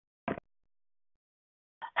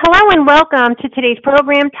Hello and welcome to today's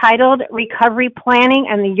program titled Recovery Planning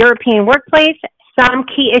and the European Workplace, Some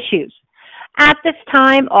Key Issues. At this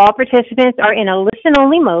time, all participants are in a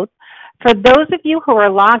listen-only mode. For those of you who are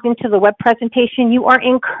logged into the web presentation, you are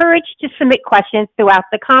encouraged to submit questions throughout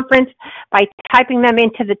the conference by typing them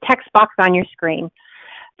into the text box on your screen.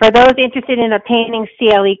 For those interested in obtaining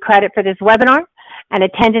CLE credit for this webinar, an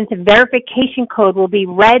attendance verification code will be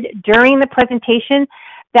read during the presentation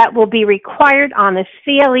that will be required on the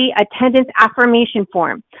CLE attendance affirmation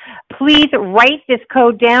form. Please write this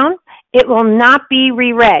code down. It will not be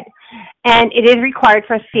reread, and it is required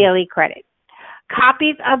for CLE credit.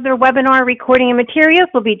 Copies of the webinar recording and materials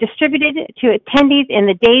will be distributed to attendees in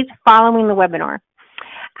the days following the webinar.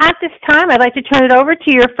 At this time, I'd like to turn it over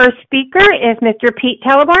to your first speaker, is Mr. Pete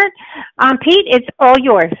Telebart. Pete, it's all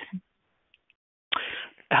yours.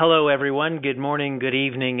 Hello, everyone. Good morning, good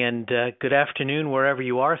evening, and good afternoon, wherever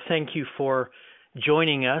you are. Thank you for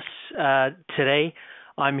joining us today.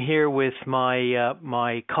 I'm here with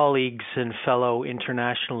my colleagues and fellow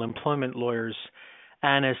international employment lawyers,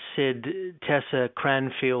 Anna Sid, Tessa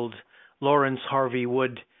Cranfield, Lawrence Harvey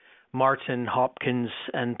Wood, Martin Hopkins,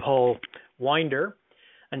 and Paul Winder.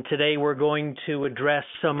 And today we're going to address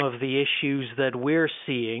some of the issues that we're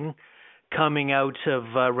seeing coming out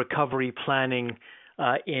of recovery planning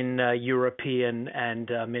in European and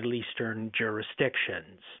Middle Eastern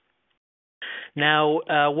jurisdictions. Now,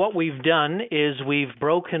 what we've done is we've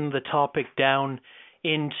broken the topic down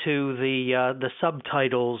into the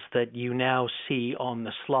subtitles that you now see on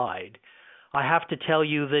the slide. I have to tell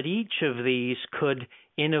you that each of these could,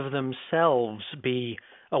 in of themselves, be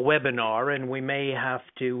a webinar, and we may have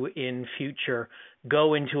to, in future,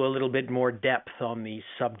 go into a little bit more depth on these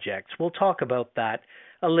subjects. We'll talk about that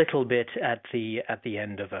a little bit at the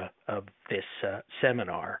end of this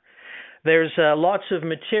seminar. There's lots of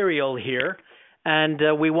material here, and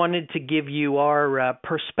we wanted to give you our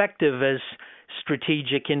perspective as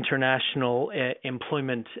strategic international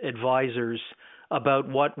employment advisors about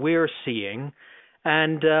what we're seeing,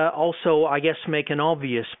 and also, I guess, make an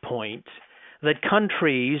obvious point that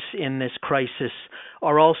countries in this crisis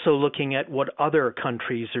are also looking at what other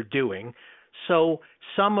countries are doing. So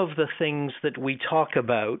some of the things that we talk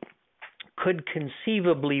about could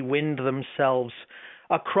conceivably wind themselves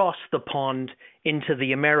across the pond into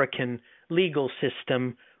the American legal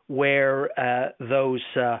system, where those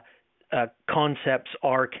concepts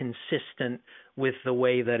are consistent with the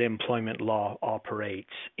way that employment law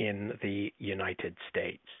operates in the United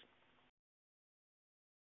States.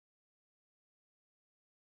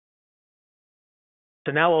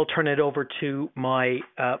 So now I'll turn it over to my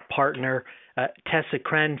partner, Tessa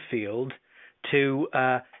Cranfield, to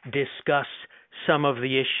discuss some of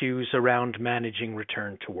the issues around managing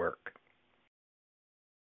return to work.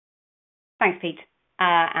 Thanks, Pete.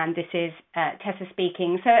 And this is Tessa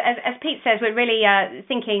speaking. So as Pete says, we're really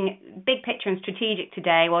thinking big picture and strategic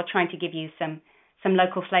today while trying to give you some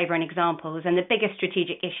local flavour and examples. And the biggest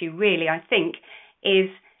strategic issue really, I think, is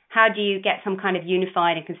how do you get some kind of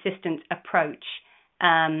unified and consistent approach,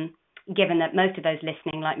 given that most of those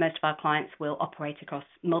listening, like most of our clients, will operate across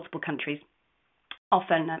multiple countries,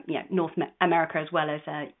 often North America as well as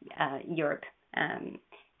Europe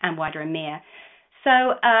and wider EMEA.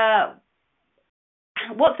 So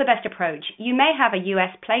what's the best approach? You may have a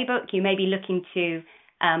US playbook. You may be looking to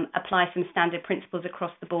apply some standard principles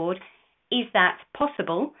across the board. Is that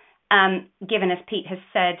possible? Given, as Pete has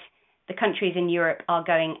said, the countries in Europe are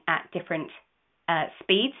going at different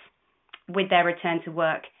speeds with their return to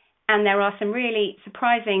work. And there are some really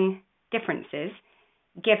surprising differences,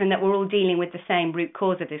 given that we're all dealing with the same root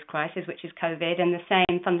cause of this crisis, which is COVID, and the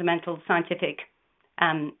same fundamental scientific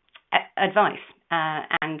advice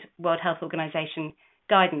and World Health Organization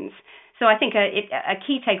guidance. So I think a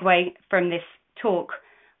key takeaway from this talk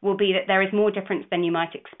will be that there is more difference than you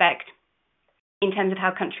might expect in terms of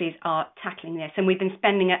how countries are tackling this. And we've been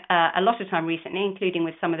spending a lot of time recently, including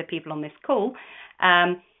with some of the people on this call,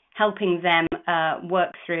 helping them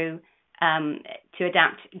work through to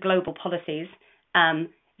adapt global policies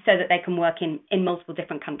so that they can work in multiple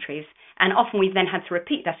different countries. And often we've then had to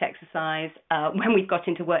repeat that exercise when we've got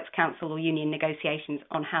into Works Council or union negotiations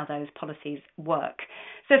on how those policies work.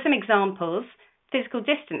 So some examples: physical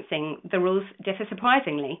distancing. The rules differ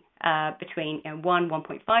surprisingly between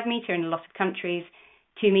 1.5 metre in a lot of countries,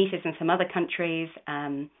 2 metres in some other countries,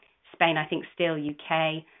 Spain, I think, still,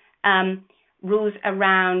 UK. Rules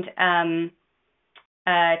around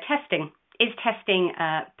testing. Is testing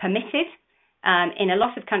permitted? In a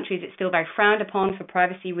lot of countries, it's still very frowned upon for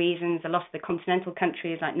privacy reasons. A lot of the continental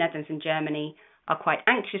countries like Netherlands and Germany are quite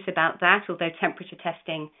anxious about that, although temperature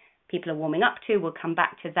testing people are warming up to. We'll come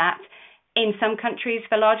back to that. In some countries,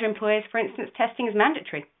 for larger employers, for instance, testing is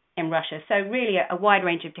mandatory in Russia. So really a wide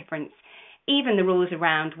range of difference. Even the rules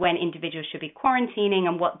around when individuals should be quarantining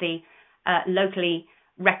and what the locally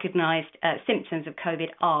recognized symptoms of COVID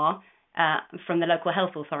are from the local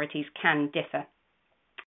health authorities can differ.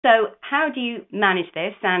 So how do you manage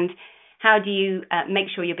this, and how do you make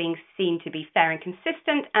sure you're being seen to be fair and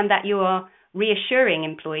consistent, and that you are reassuring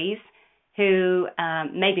employees who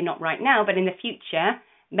maybe not right now, but in the future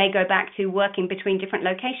may go back to working between different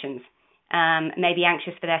locations, may be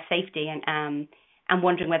anxious for their safety and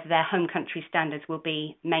wondering whether their home country standards will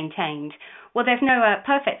be maintained? Well, there's no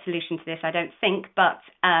perfect solution to this, I don't think, but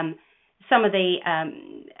some of the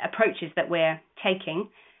approaches that we're taking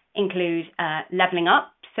include levelling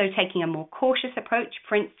up, so taking a more cautious approach,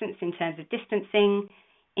 for instance, in terms of distancing,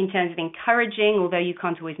 in terms of encouraging, although you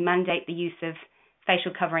can't always mandate the use of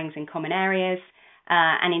facial coverings in common areas,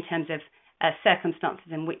 and in terms of circumstances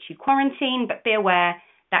in which you quarantine, but be aware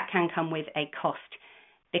that can come with a cost,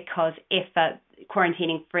 because if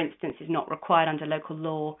quarantining, for instance, is not required under local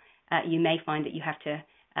law, you may find that you have to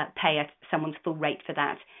pay someone's full rate for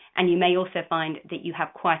that. And you may also find that you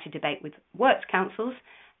have quite a debate with works councils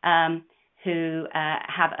who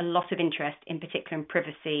have a lot of interest, in particular in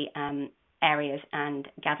privacy areas and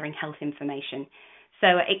gathering health information. So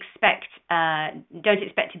don't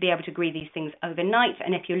expect to be able to agree these things overnight.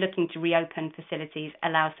 And if you're looking to reopen facilities,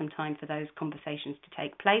 allow some time for those conversations to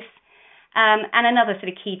take place. And another sort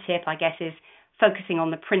of key tip, I guess, is focusing on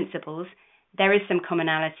the principles. There is some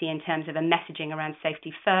commonality in terms of a messaging around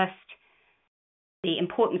safety first, the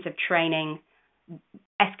importance of training,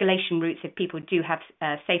 escalation routes if people do have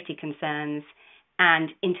safety concerns, and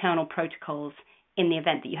internal protocols in the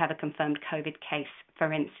event that you have a confirmed COVID case,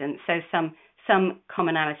 for instance. So some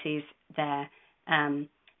commonalities there,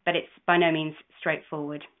 but it's by no means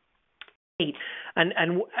straightforward.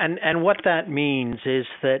 And what that means is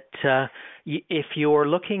that if you're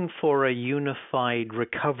looking for a unified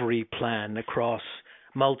recovery plan across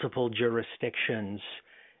multiple jurisdictions,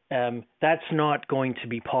 that's not going to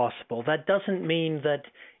be possible. That doesn't mean that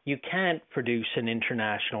you can't produce an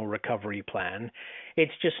international recovery plan.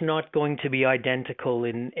 It's just not going to be identical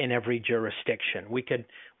in every jurisdiction. We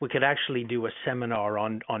could actually do a seminar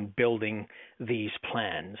on building these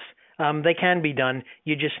plans. They can be done.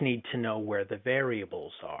 You just need to know where the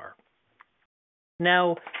variables are.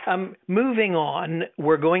 Now, moving on,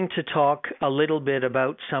 we're going to talk a little bit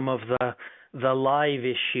about some of the live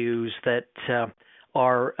issues that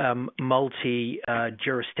our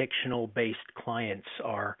multi-jurisdictional based clients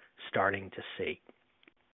are starting to see.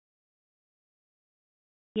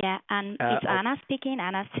 Yeah, and it's Anna speaking,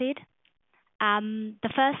 Anna Sid. The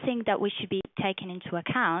first thing that we should be taking into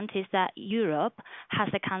account is that Europe has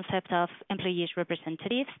the concept of employees'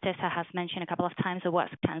 representatives. Tessa has mentioned a couple of times the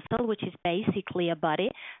Works Council, which is basically a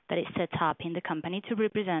body that is set up in the company to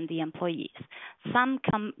represent the employees. Some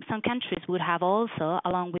countries would have also,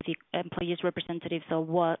 along with the employees' representatives or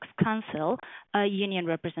Works Council, union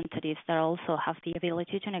representatives that also have the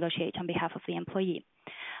ability to negotiate on behalf of the employee.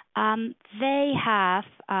 They have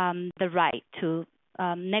the right to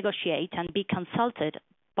negotiate and be consulted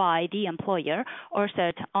by the employer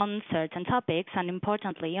on certain topics, and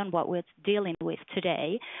importantly on what we're dealing with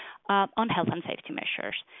today, on health and safety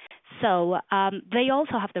measures. So they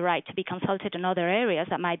also have the right to be consulted in other areas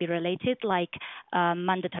that might be related, like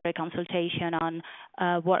mandatory consultation on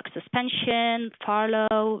work suspension,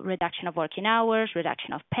 furlough, reduction of working hours,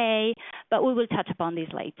 reduction of pay, but we will touch upon this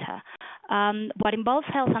later. What involves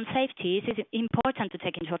health and safety is important to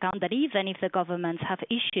take into account that even if the governments have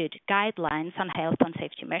issued guidelines on health and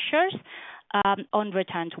safety measures on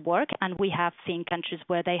return to work, and we have seen countries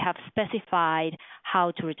where they have specified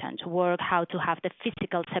how to return to work, how to have the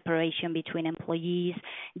physical separation between employees,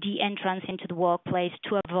 the entrance into the workplace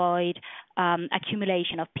to avoid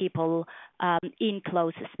accumulation of people in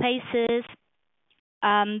closed spaces.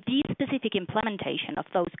 The specific implementation of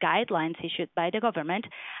those guidelines issued by the government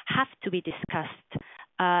have to be discussed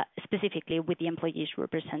specifically with the employees'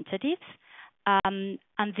 representatives. And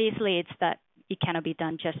this leads that it cannot be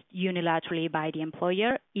done just unilaterally by the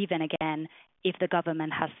employer, even again, if the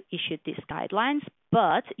government has issued these guidelines,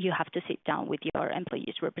 but you have to sit down with your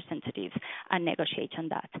employees' representatives and negotiate on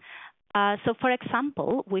that. So, for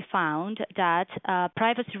example, we found that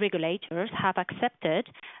privacy regulators have accepted,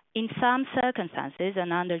 in some circumstances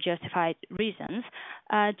and under justified reasons,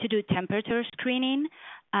 to do temperature screening,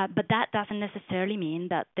 but that doesn't necessarily mean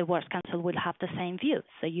that the Works Council will have the same view.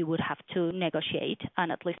 So you would have to negotiate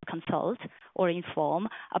and at least consult or inform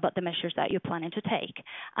about the measures that you're planning to take.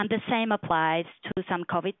 And the same applies to some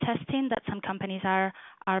COVID testing that some companies are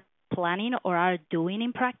planning or are doing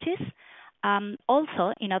in practice.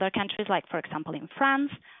 Also, in other countries, like for example in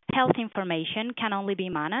France, health information can only be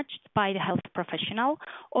managed by the health professional,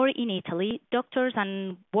 or in Italy, doctors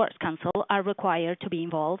and works council are required to be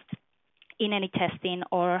involved in any testing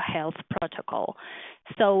or health protocol.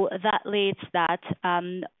 So that leads that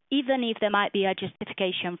even if there might be a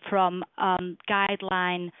justification from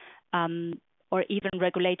guideline or even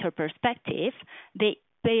regulator perspective, the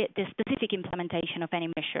specific implementation of any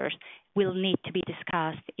measures will need to be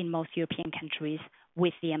discussed in most European countries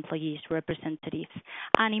with the employees' representatives.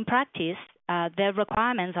 And in practice, the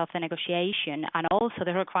requirements of the negotiation and also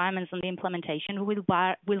the requirements on the implementation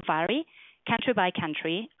will vary country by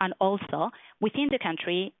country and also within the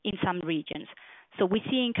country in some regions. So we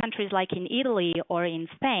see in countries like in Italy or in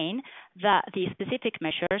Spain that the specific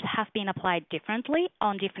measures have been applied differently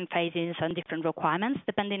on different phases and different requirements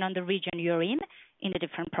depending on the region you're in the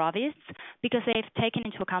different province, because they've taken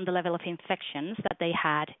into account the level of infections that they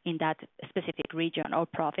had in that specific region or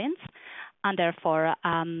province, and therefore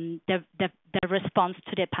the response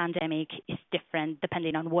to the pandemic is different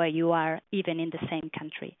depending on where you are, even in the same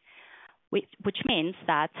country. Which means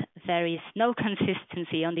that there is no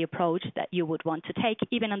consistency on the approach that you would want to take,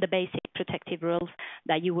 even on the basic protective rules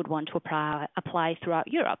that you would want to apply throughout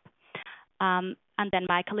Europe. And then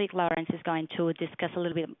my colleague Lawrence is going to discuss a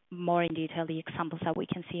little bit more in detail the examples that we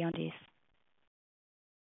can see on this.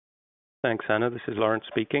 Thanks, Anna. This is Lawrence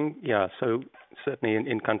speaking. Yeah, so certainly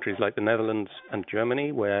in countries like the Netherlands and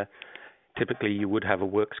Germany, where typically you would have a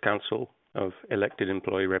works council of elected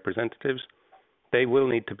employee representatives, they will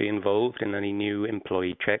need to be involved in any new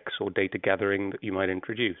employee checks or data gathering that you might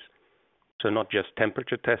introduce. So not just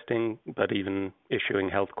temperature testing, but even issuing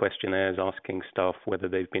health questionnaires asking staff whether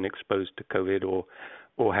they've been exposed to COVID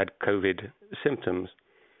or had COVID symptoms.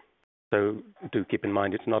 So do keep in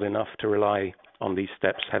mind it's not enough to rely on these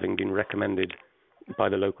steps having been recommended by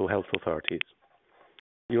the local health authorities.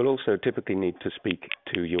 You'll also typically need to speak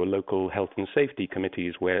to your local health and safety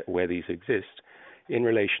committees where these exist in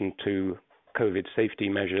relation to COVID safety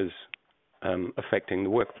measures affecting the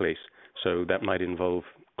workplace. So that might involve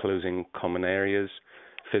closing common areas,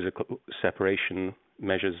 physical separation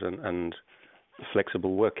measures, and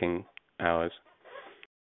flexible working hours.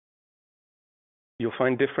 You'll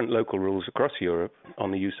find different local rules across Europe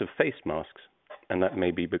on the use of face masks, and that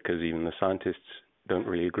may be because even the scientists don't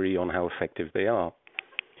really agree on how effective they are.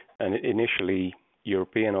 And initially,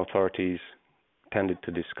 European authorities tended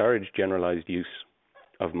to discourage generalized use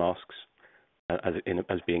of masks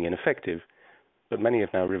as being ineffective, but many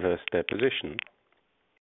have now reversed their position.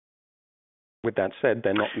 With that said,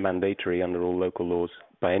 they're not mandatory under all local laws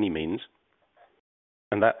by any means,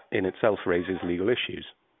 and that in itself raises legal issues.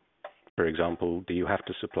 For example, do you have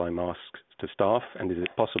to supply masks to staff, and is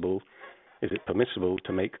it permissible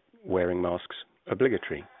to make wearing masks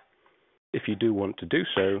obligatory? If you do want to do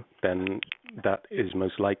so, then that is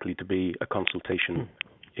most likely to be a consultation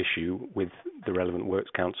issue with the relevant Works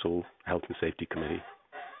Council Health and Safety Committee.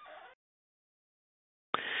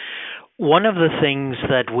 One of the things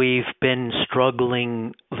that we've been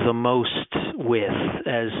struggling the most with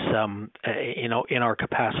as in our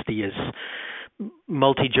capacity as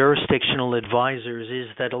multi-jurisdictional advisors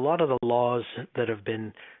is that a lot of the laws that have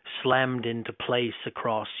been slammed into place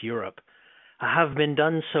across Europe have been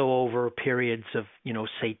done so over periods of,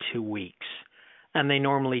 say 2 weeks. And they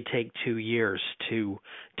normally take 2 years to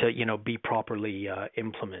be properly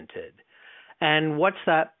implemented. And what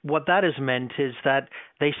that has meant is that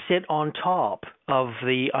they sit on top of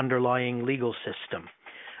the underlying legal system.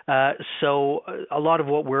 So a lot of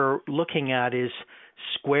what we're looking at is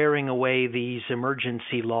squaring away these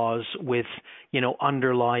emergency laws with,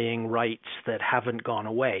 underlying rights that haven't gone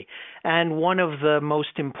away. And one of the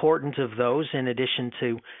most important of those, in addition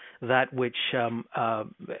to that which Anna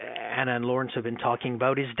and Lawrence have been talking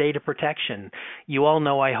about, is data protection. You all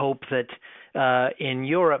know, I hope, that in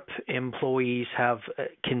Europe, employees have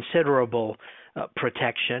considerable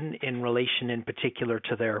protection in relation, in particular,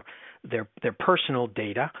 to their personal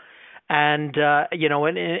data. And and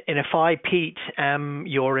if I, Pete, am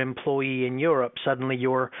your employee in Europe, suddenly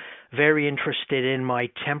you're very interested in my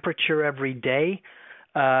temperature every day.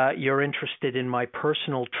 You're interested in my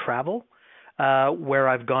personal travel, where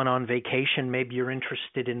I've gone on vacation. Maybe you're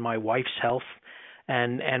interested in my wife's health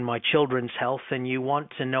and my children's health, and you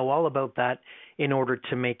want to know all about that in order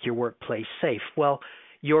to make your workplace safe. Well,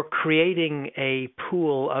 you're creating a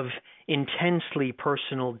pool of intensely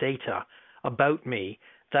personal data about me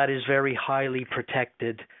that is very highly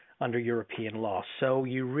protected under European law. So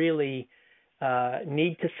you really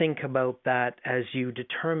need to think about that as you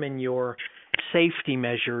determine your safety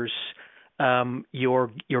measures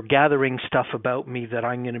you're gathering stuff about me that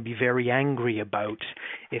I'm going to be very angry about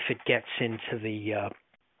if it gets into the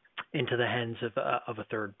hands of a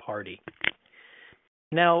third party.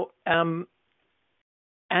 Now,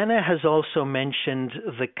 Anna has also mentioned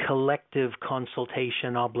the collective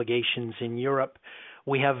consultation obligations in Europe.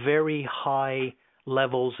 We have very high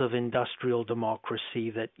levels of industrial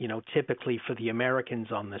democracy that, typically for the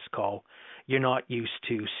Americans on this call, you're not used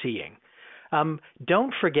to seeing.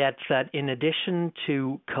 Don't forget that in addition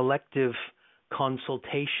to collective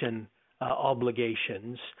consultation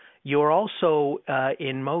obligations, you're also,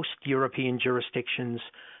 in most European jurisdictions,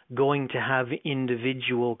 going to have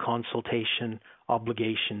individual consultation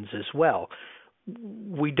obligations as well.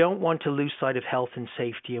 We don't want to lose sight of health and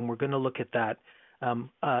safety, and we're going to look at that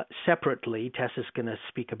separately. Tessa's going to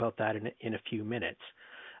speak about that in a few minutes.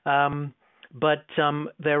 But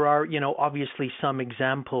there are, obviously some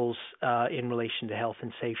examples in relation to health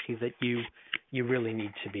and safety that you really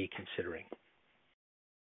need to be considering.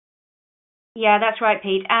 Yeah, that's right,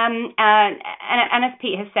 Pete. And as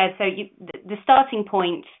Pete has said, so the starting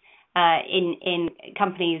point in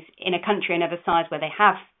companies in a country and of a size where they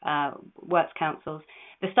have works councils,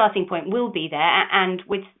 the starting point will be there. And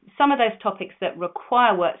with some of those topics that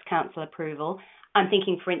require works council approval, I'm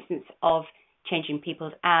thinking, for instance, of changing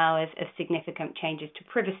people's hours, of significant changes to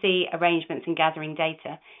privacy arrangements and gathering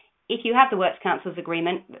data. If you have the works council's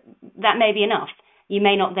agreement, that may be enough. You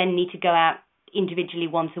may not then need to go out individually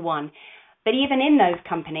one-to-one. But even in those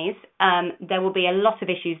companies, there will be a lot of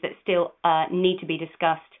issues that still need to be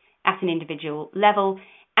discussed at an individual level.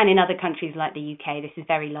 And in other countries like the UK, this is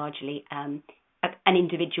very largely an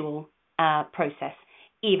individual process.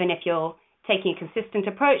 Even if you're taking a consistent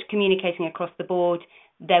approach, communicating across the board,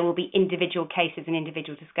 there will be individual cases and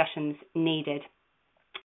individual discussions needed.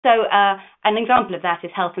 So an example of that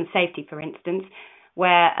is health and safety, for instance,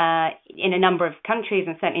 where in a number of countries,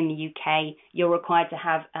 and certainly in the UK, you're required to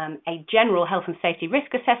have a general health and safety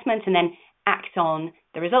risk assessment and then act on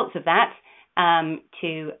the results of that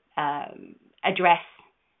to address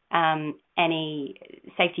any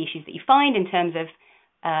safety issues that you find in terms of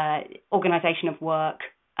organisation of work,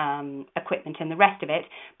 equipment and the rest of it.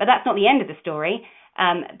 But that's not the end of the story,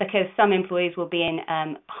 because some employees will be in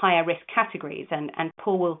higher risk categories, and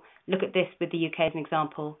Paul will look at this with the UK as an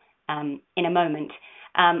example in a moment.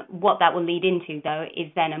 What that will lead into, though,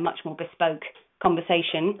 is then a much more bespoke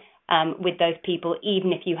conversation with those people.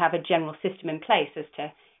 Even if you have a general system in place as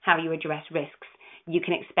to how you address risks, you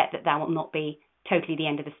can expect that will not be totally the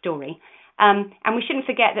end of the story. And we shouldn't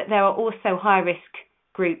forget that there are also high-risk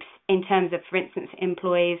groups in terms of, for instance,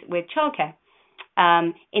 employees with childcare.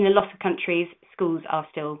 In a lot of countries, schools are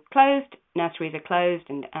still closed, nurseries are closed,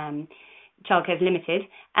 and childcare is limited,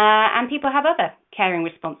 and people have other caring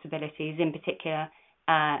responsibilities, in particular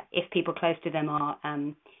if people close to them are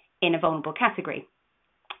in a vulnerable category.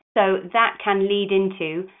 So that can lead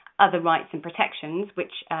into other rights and protections,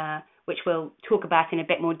 which we'll talk about in a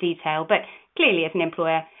bit more detail. But clearly, as an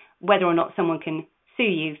employer, whether or not someone can sue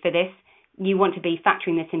you for this, you want to be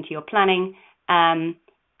factoring this into your planning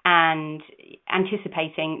and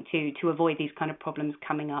anticipating to avoid these kind of problems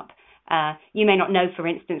coming up. You may not know, for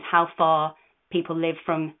instance, how far people live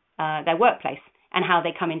from their workplace and how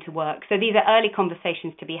they come into work. So these are early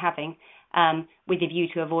conversations to be having with a view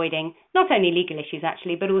to avoiding not only legal issues,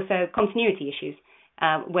 actually, but also continuity issues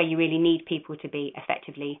where you really need people to be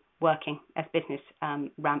effectively working as business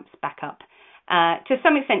ramps back up. To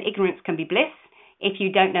some extent, ignorance can be bliss. If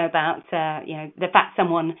you don't know about the fact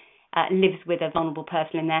someone lives with a vulnerable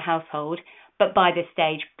person in their household, but by this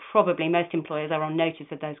stage, probably most employers are on notice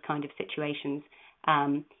of those kind of situations,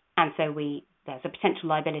 and so there's a potential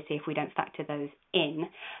liability if we don't factor those in.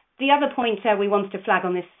 The other point we wanted to flag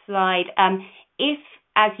on this slide, if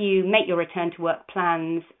as you make your return to work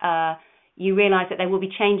plans, you realise that there will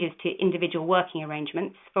be changes to individual working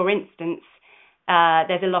arrangements. For instance,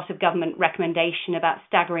 there's a lot of government recommendation about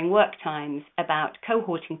staggering work times, about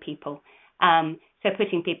cohorting people, so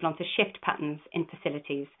putting people onto shift patterns in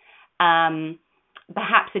facilities,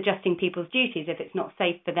 perhaps adjusting people's duties if it's not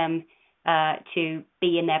safe for them to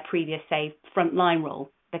be in their previous, say, frontline role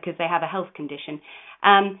because they have a health condition.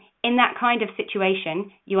 In that kind of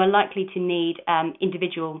situation, you are likely to need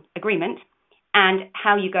individual agreement, and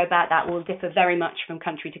how you go about that will differ very much from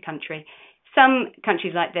country to country. Some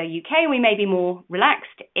countries like the UK, we may be more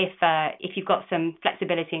relaxed. If you've got some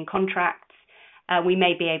flexibility in contracts, we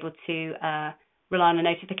may be able to rely on a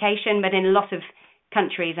notification, but in a lot of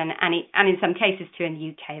countries, and in some cases too in the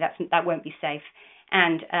UK, that won't be safe.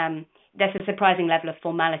 And there's a surprising level of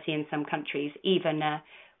formality in some countries, even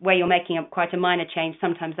where you're making quite a minor change,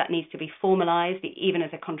 sometimes that needs to be formalised, even as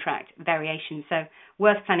a contract variation. So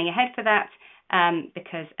worth planning ahead for that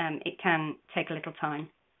because it can take a little time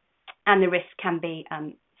and the risk can be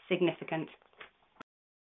significant.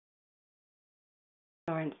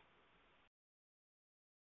 Lawrence.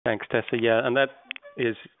 Thanks, Tessa. Yeah, and that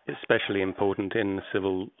is especially important in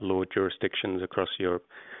civil law jurisdictions across Europe.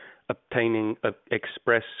 Obtaining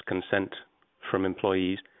express consent from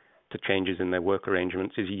employees to changes in their work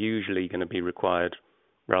arrangements is usually going to be required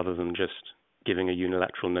rather than just giving a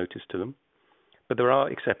unilateral notice to them. But there are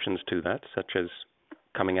exceptions to that, such as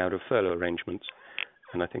coming out of furlough arrangements.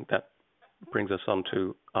 And I think that brings us on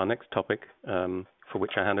to our next topic, for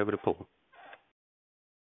which I hand over to Paul.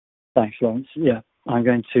 Thanks, Lawrence. Yeah, I'm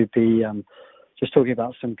going to be just talking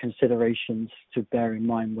about some considerations to bear in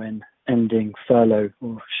mind when ending furlough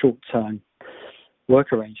or short-term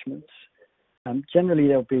work arrangements. Generally,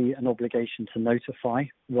 there'll be an obligation to notify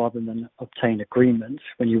rather than obtain agreement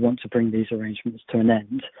when you want to bring these arrangements to an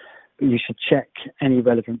end. But you should check any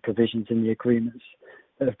relevant provisions in the agreements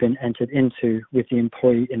that have been entered into with the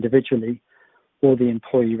employee individually or the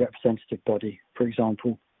employee representative body, for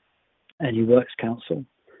example, any works council.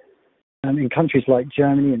 In countries like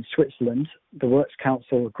Germany and Switzerland, the Works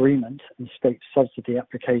Council agreement and state subsidy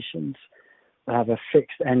applications have a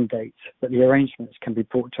fixed end date, but the arrangements can be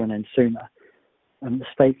brought to an end sooner. The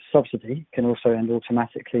state subsidy can also end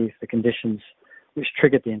automatically if the conditions which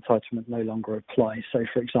triggered the entitlement no longer apply. So,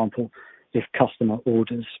 for example, if customer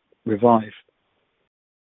orders revive.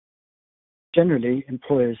 Generally,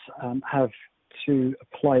 employers have to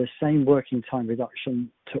apply the same working time reduction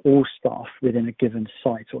to all staff within a given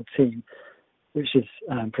site or team, which is,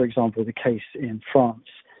 for example, the case in France.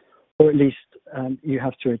 Or at least you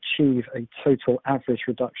have to achieve a total average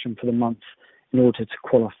reduction for the month in order to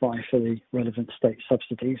qualify for the relevant state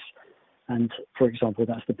subsidies. And, for example,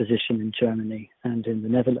 that's the position in Germany and in the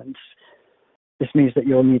Netherlands. This means that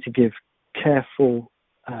you'll need to give careful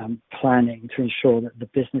planning to ensure that the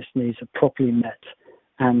business needs are properly met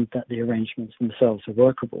and that the arrangements themselves are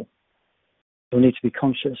workable. You'll need to be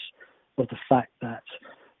conscious of the fact that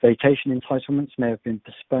vacation entitlements may have been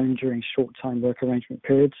postponed during short-time work arrangement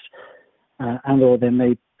periods, and or there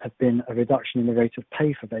may have been a reduction in the rate of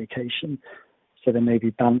pay for vacation, so there may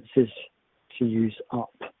be balances to use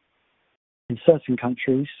up. In certain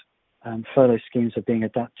countries, furlough schemes are being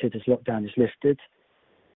adapted as lockdown is lifted.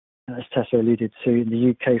 As Tessa alluded to, in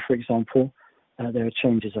the UK, for example, there are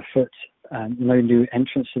changes afoot. No new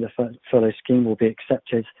entrants to the furlough scheme will be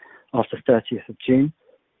accepted after 30th of June,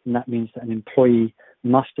 and that means that an employee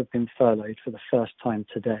must have been furloughed for the first time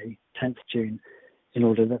today, 10th June, in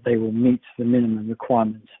order that they will meet the minimum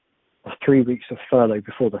requirement of 3 weeks of furlough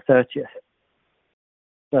before the 30th.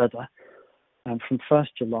 Further, from 1st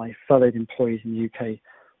July, furloughed employees in the UK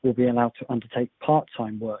will be allowed to undertake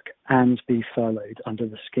part-time work and be furloughed under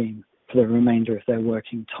the scheme for the remainder of their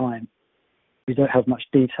working time. We don't have much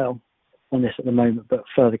detail on this at the moment, but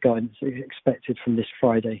further guidance is expected from this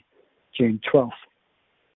Friday, June 12th.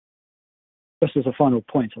 Just as a final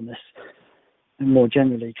point on this, and more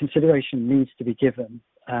generally, consideration needs to be given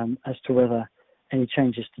as to whether any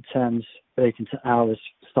changes to terms relating to hours,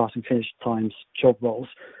 start and finish times, job roles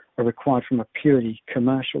are required from a purely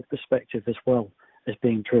commercial perspective as well as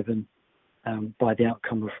being driven by the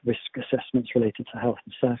outcome of risk assessments related to health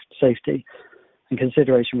and safety. And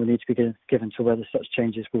consideration will need to be given to whether such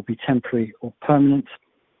changes will be temporary or permanent,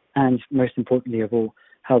 and most importantly of all,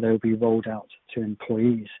 how they will be rolled out to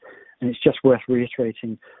employees. And it's just worth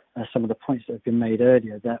reiterating some of the points that have been made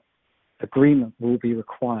earlier, that agreement will be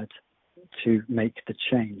required to make the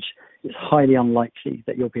change. It's highly unlikely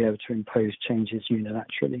that you'll be able to impose changes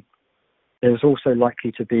unilaterally. There's also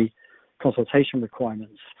likely to be consultation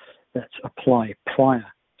requirements that apply prior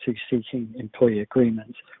to seeking employee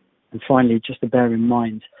agreement. And finally, just to bear in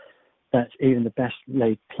mind that even the best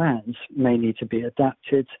laid plans may need to be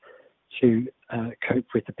adapted to cope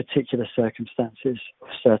with the particular circumstances of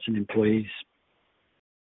certain employees.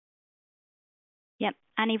 Yep.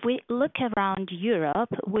 And if we look around Europe,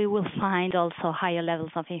 we will find also higher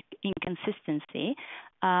levels of inconsistency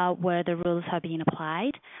where the rules are being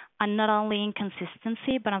applied. And not only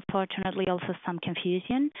inconsistency, but unfortunately also some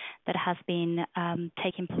confusion that has been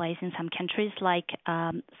taking place in some countries like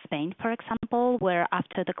Spain, for example, where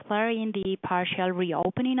after declaring the partial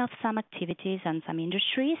reopening of some activities and some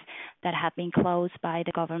industries that have been closed by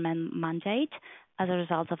the government mandate as a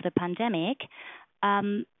result of the pandemic,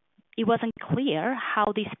 it wasn't clear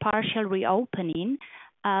how this partial reopening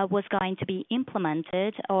was going to be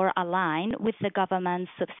implemented or aligned with the government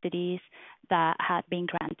subsidies that had been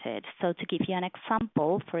granted. So to give you an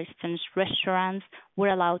example, for instance, restaurants were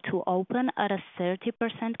allowed to open at a 30%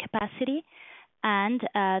 capacity, and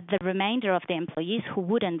the remainder of the employees who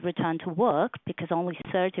wouldn't return to work, because only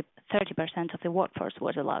 30% of the workforce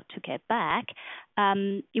was allowed to get back,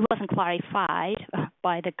 it wasn't clarified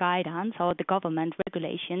by the guidance or the government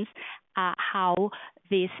regulations how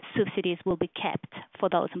these subsidies will be kept for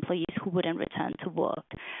those employees who wouldn't return to work,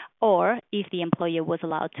 or if the employer was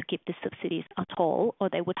allowed to keep the subsidies at all, or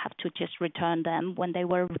they would have to just return them when they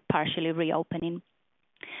were partially reopening.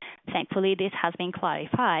 Thankfully, this has been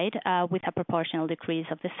clarified with a proportional decrease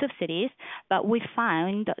of the subsidies, but we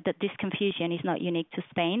found that this confusion is not unique to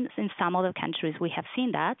Spain. In some other countries, we have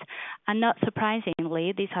seen that. And not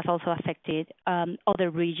surprisingly, this has also affected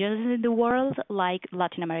other regions in the world, like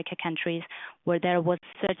Latin America countries, where there was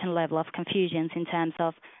a certain level of confusion in terms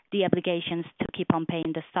of the obligations to keep on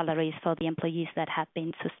paying the salaries for the employees that had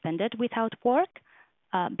been suspended without work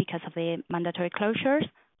because of the mandatory closures,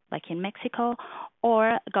 like in Mexico,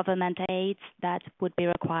 or government aids that would be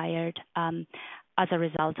required as a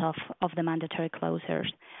result of the mandatory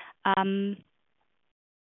closures.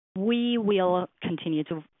 We will continue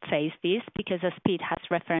to face this because, as Pete has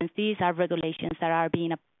referenced, these are regulations that are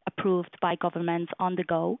being approved by governments on the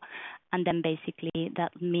go, and then basically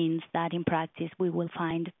that means that in practice we will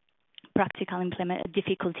find practical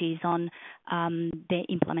difficulties on the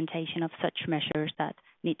implementation of such measures that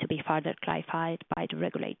need to be further clarified by the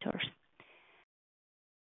regulators.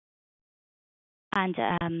 And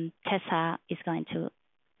Tessa is going to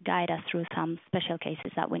guide us through some special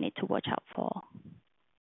cases that we need to watch out for.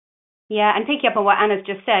 Yeah, and picking up on what Anna's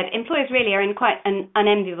just said, employers really are in quite an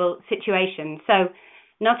unenviable situation. So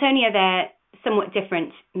not only are there somewhat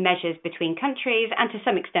different measures between countries and to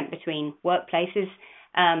some extent between workplaces,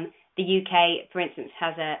 the UK, for instance,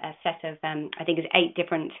 has a set of, I think it's 8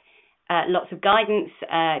 different lots of guidance,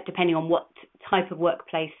 depending on what type of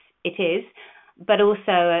workplace it is. But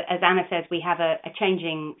also, as Anna says, we have a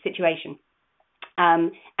changing situation.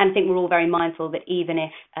 And I think we're all very mindful that even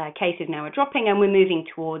if cases now are dropping and we're moving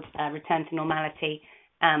towards a return to normality,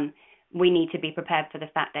 we need to be prepared for the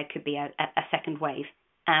fact there could be a second wave.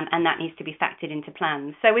 And that needs to be factored into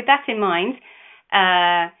plans. So with that in mind,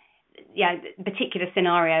 particular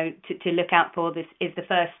scenario to look out for this is the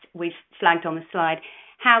first we've flagged on the slide.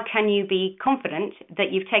 How can you be confident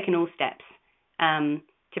that you've taken all steps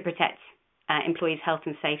to protect employees' health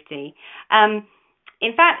and safety?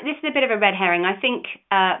 In fact, this is a bit of a red herring. I think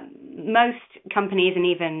most companies and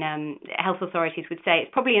even health authorities would say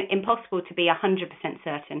it's probably impossible to be 100%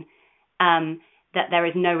 certain that there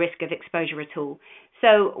is no risk of exposure at all.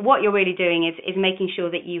 So what you're really doing is making sure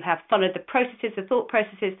that you have followed the processes, the thought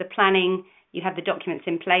processes, the planning, you have the documents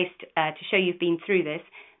in place to show you've been through this,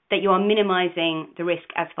 that you are minimizing the risk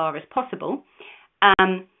as far as possible.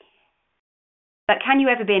 But can you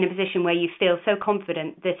ever be in a position where you feel so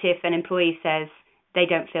confident that if an employee says they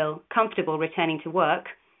don't feel comfortable returning to work,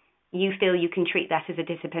 you feel you can treat that as a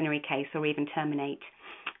disciplinary case or even terminate?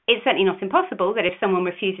 It's certainly not impossible that if someone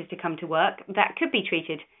refuses to come to work, that could be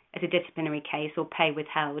treated as a disciplinary case or pay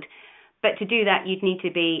withheld. But to do that, you'd need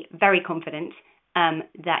to be very confident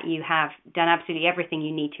that you have done absolutely everything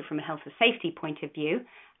you need to from a health and safety point of view,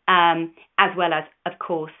 as well as, of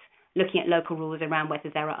course, looking at local rules around whether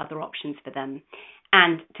there are other options for them.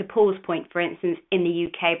 And to Paul's point, for instance, in the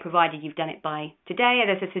UK, provided you've done it by today,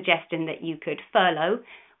 there's a suggestion that you could furlough,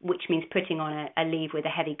 which means putting on a leave with a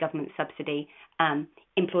heavy government subsidy,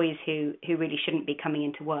 employees who really shouldn't be coming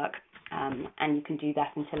into work, and you can do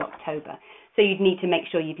that until October. So you'd need to make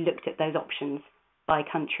sure you've looked at those options by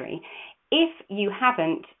country. If you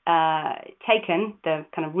haven't taken the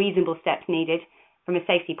kind of reasonable steps needed from a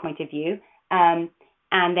safety point of view, and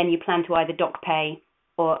then you plan to either dock pay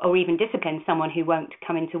or even discipline someone who won't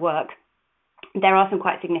come into work, there are some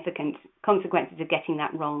quite significant consequences of getting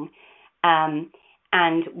that wrong.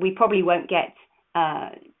 And we probably won't get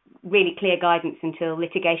really clear guidance until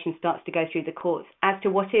litigation starts to go through the courts as to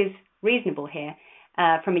what is reasonable here.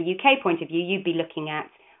 From a UK point of view, you'd be looking at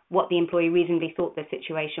what the employee reasonably thought the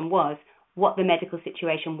situation was, what the medical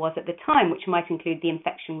situation was at the time, which might include the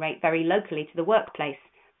infection rate very locally to the workplace,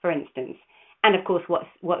 for instance, and of course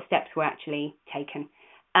what steps were actually taken.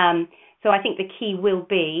 So I think the key will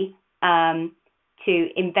be to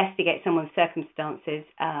investigate someone's circumstances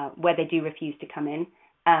where they do refuse to come in,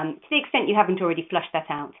 to the extent you haven't already flushed that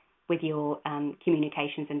out with your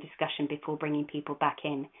communications and discussion before bringing people back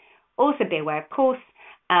in. Also be aware, of course,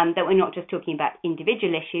 that we're not just talking about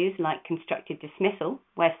individual issues like constructive dismissal,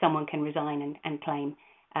 where someone can resign and claim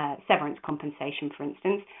severance compensation, for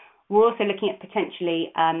instance. We're also looking at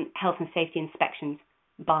potentially health and safety inspections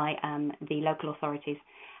by the local authorities.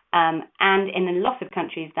 And in a lot of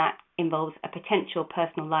countries, that involves a potential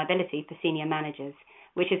personal liability for senior managers,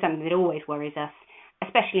 which is something that always worries us,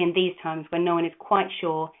 especially in these times when no one is quite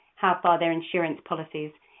sure how far their insurance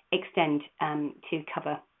policies extend to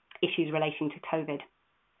cover issues relating to COVID.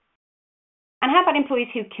 And how about employees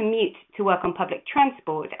who commute to work on public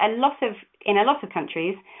transport? In a lot of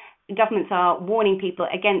countries, governments are warning people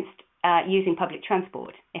against using public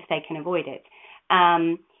transport if they can avoid it.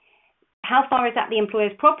 How far is that the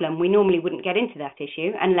employer's problem? We normally wouldn't get into that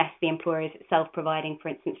issue unless the employer is self-providing, for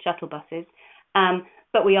instance, shuttle buses.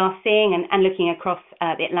 But we are seeing, and looking across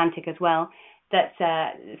the Atlantic as well, that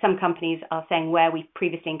some companies are saying where we've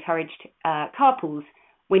previously encouraged carpools,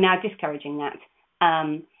 we're now discouraging that.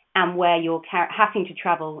 And where you're having to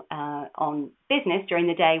travel on business during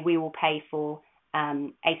the day, we will pay for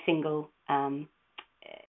a single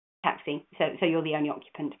taxi, so you're the only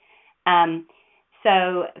occupant.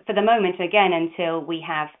 So for the moment, again, until we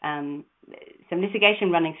have some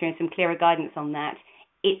litigation running through and some clearer guidance on that,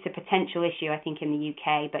 it's a potential issue, I think, in the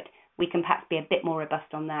UK, but we can perhaps be a bit more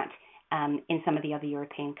robust on that in some of the other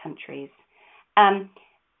European countries.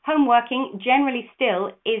 Home working generally still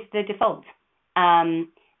is the default.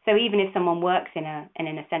 So even if someone works in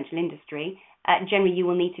an essential industry, generally you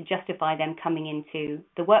will need to justify them coming into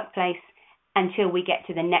the workplace until we get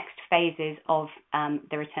to the next phases of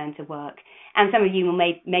the return to work. And some of you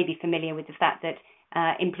may be familiar with the fact that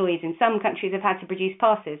employees in some countries have had to produce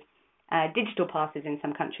passes, digital passes in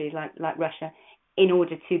some countries like Russia, in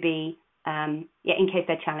order to be, in case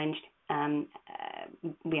they're challenged,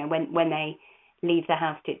 when they leave the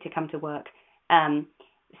house to come to work.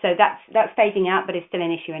 So that's phasing out, but it's still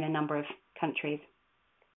an issue in a number of countries.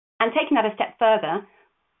 And taking that a step further,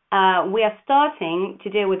 we are starting to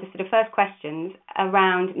deal with the sort of first questions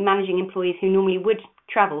around managing employees who normally would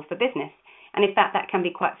travel for business. And in fact, that can be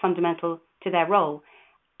quite fundamental to their role.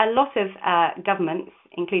 A lot of governments,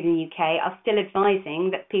 including the UK, are still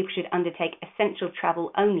advising that people should undertake essential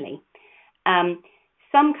travel only.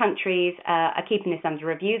 Some countries are keeping this under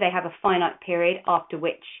review. They have a finite period after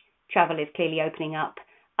which travel is clearly opening up.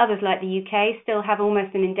 Others, like the UK, still have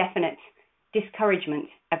almost an indefinite discouragement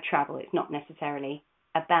of travel. It's not necessarily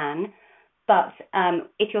a ban, but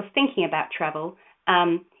if you're thinking about travel,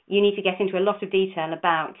 you need to get into a lot of detail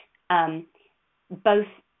about both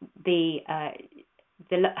the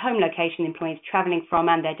home location employees travelling from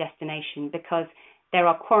and their destination, because there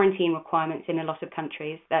are quarantine requirements in a lot of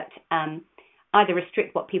countries that either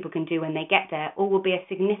restrict what people can do when they get there, or will be a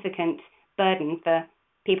significant burden for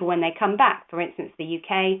people when they come back. For instance, the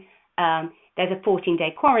UK, there's a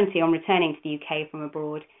 14-day quarantine on returning to the UK from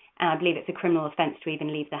abroad, and I believe it's a criminal offence to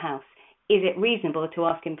even leave the house. Is it reasonable to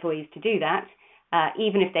ask employees to do that,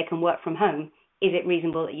 even if they can work from home? Is it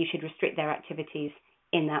reasonable that you should restrict their activities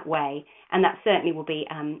in that way? And that certainly will be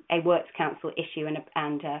a Works Council issue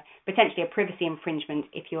and potentially a privacy infringement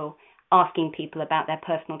if you're asking people about their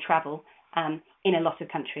personal travel in a lot of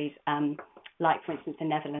countries, like, for instance, the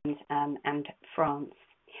Netherlands and France.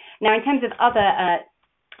 Now, in terms of other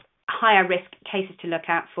higher risk cases to look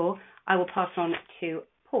out for, I will pass on to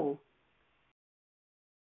Paul.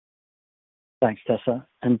 Thanks, Tessa.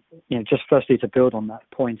 And just firstly to build on that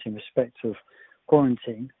point in respect of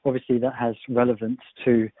quarantine, obviously that has relevance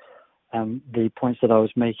to the points that I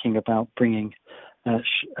was making about bringing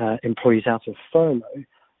employees out of furlough,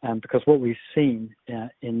 because what we've seen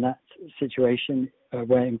in that situation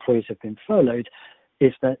where employees have been furloughed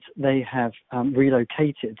is that they have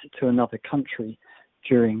relocated to another country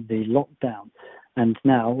during the lockdown. And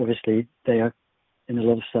now, obviously, they are, in a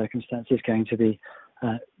lot of circumstances, going to be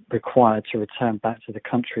required to return back to the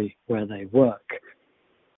country where they work.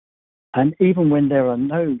 And even when there are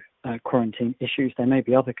no quarantine issues, there may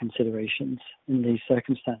be other considerations in these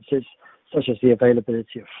circumstances, such as the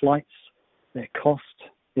availability of flights, their cost,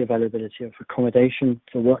 the availability of accommodation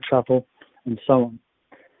for work travel, and so on.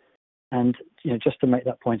 And just to make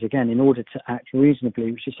that point again, in order to act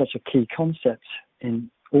reasonably, which is such a key concept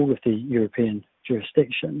in all of the European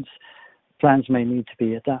jurisdictions, plans may need to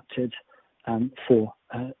be adapted for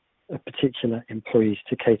particular employees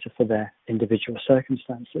to cater for their individual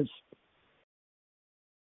circumstances.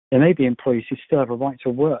 There may be employees who still have a right to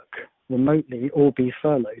work remotely or be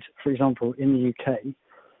furloughed. For example, in the UK,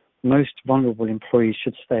 most vulnerable employees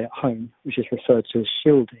should stay at home, which is referred to as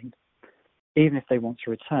shielding, even if they want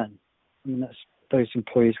to return. I mean, that's those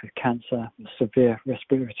employees with cancer, severe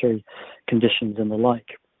respiratory conditions and the like.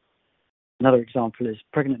 Another example is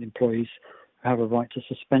pregnant employees who have a right to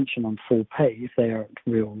suspension on full pay if they are at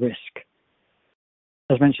real risk.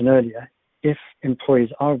 As mentioned earlier, if employees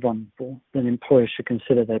are vulnerable, then employers should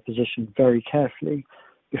consider their position very carefully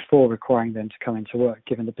before requiring them to come into work,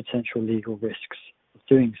 given the potential legal risks of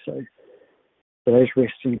doing so. So those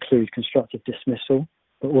risks include constructive dismissal,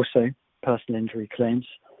 but also personal injury claims.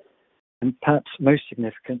 And perhaps most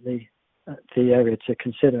significantly, the area to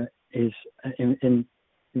consider is in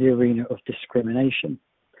the arena of discrimination.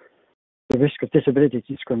 The risk of disability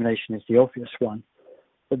discrimination is the obvious one,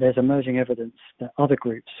 but there's emerging evidence that other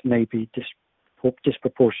groups may be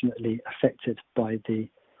disproportionately affected by the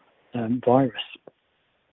virus.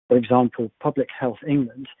 For example, Public Health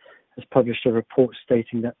England has published a report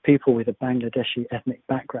stating that people with a Bangladeshi ethnic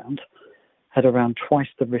background had around twice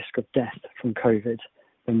the risk of death from COVID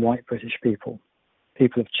than white British people.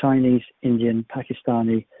 People of Chinese, Indian,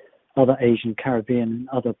 Pakistani, other Asian, Caribbean, and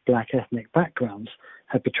other black ethnic backgrounds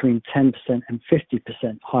had between 10% and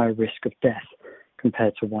 50% higher risk of death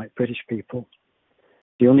compared to white British people.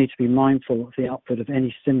 You'll need to be mindful of the output of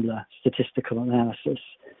any similar statistical analysis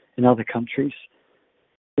in other countries,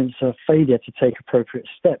 since a failure to take appropriate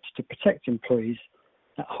steps to protect employees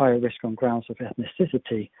at higher risk on grounds of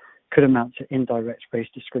ethnicity could amount to indirect race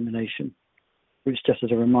discrimination, which, just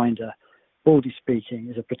as a reminder, broadly speaking,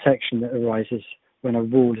 is a protection that arises when a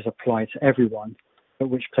rule is applied to everyone, but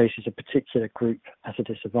which places a particular group at a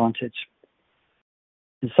disadvantage.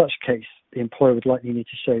 In such case, the employer would likely need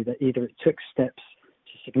to show that either it took steps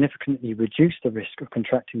to significantly reduce the risk of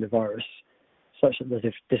contracting the virus, such that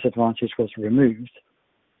the disadvantage was removed,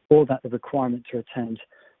 or that the requirement to attend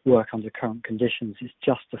work under current conditions is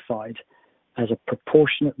justified as a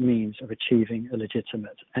proportionate means of achieving a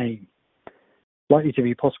legitimate aim. Likely to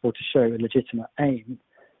be possible to show a legitimate aim,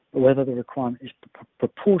 but whether the requirement is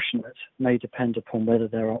proportionate may depend upon whether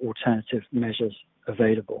there are alternative measures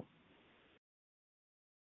available.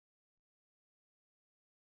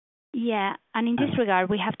 Yeah, and in this regard,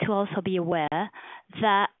 we have to also be aware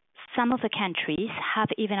that some of the countries have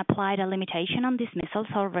even applied a limitation on dismissals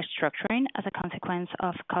or restructuring as a consequence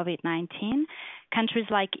of COVID-19. Countries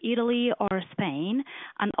like Italy or Spain,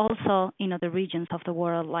 and also in other regions of the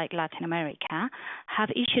world like Latin America, have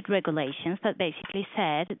issued regulations that basically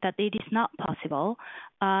said that it is not possible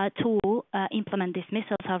to implement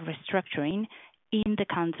dismissals or restructuring in the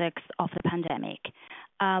context of the pandemic,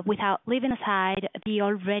 without leaving aside the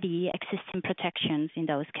already existing protections in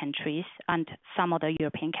those countries and some other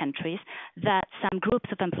European countries that some groups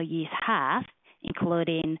of employees have,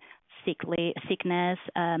 including sickness,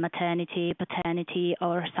 maternity, paternity,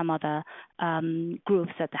 or some other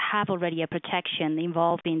groups that have already a protection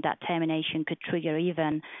involving that termination could trigger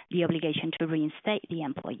even the obligation to reinstate the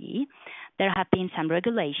employee. There have been some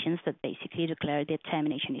regulations that basically declare that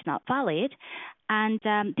termination is not valid, and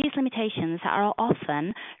these limitations are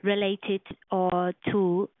often related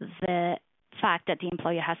to the fact that the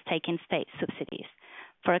employer has taken state subsidies.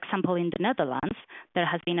 For example, in the Netherlands, there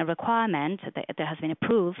has been a requirement, there has been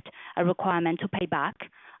approved a requirement to pay back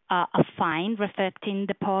a fine reflecting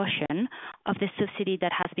the portion of the subsidy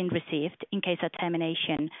that has been received in case a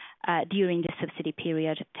termination during the subsidy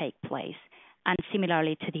period take place. And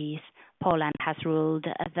similarly to these, Poland has ruled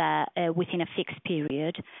that within a fixed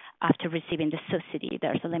period after receiving the subsidy,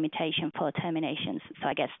 there's a limitation for terminations. So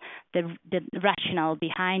I guess the rationale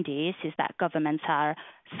behind this is that governments are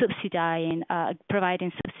subsidizing,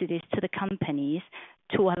 providing subsidies to the companies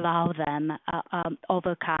to allow them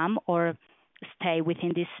overcome or stay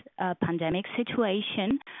within this pandemic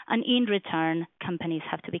situation. And in return, companies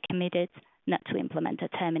have to be committed not to implement the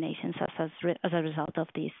terminations as a result of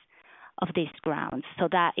these grounds. So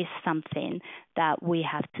that is something that we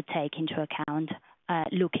have to take into account,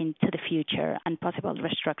 looking to the future and possible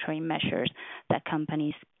restructuring measures that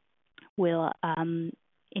companies will,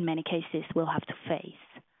 in many cases, will have to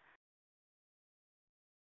face.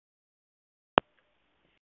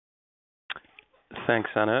 Thanks,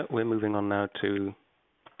 Anna. We're moving on now to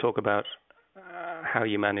talk about how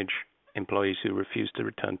you manage employees who refuse to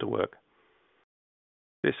return to work.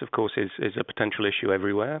 This, of course, is a potential issue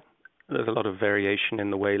everywhere. There's a lot of variation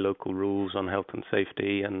in the way local rules on health and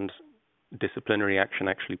safety and disciplinary action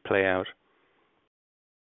actually play out.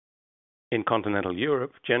 In continental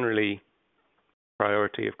Europe, generally,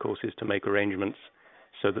 priority, of course, is to make arrangements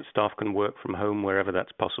so that staff can work from home wherever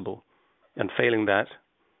that's possible. And failing that,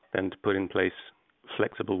 then to put in place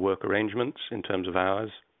flexible work arrangements in terms of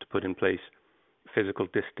hours, to put in place physical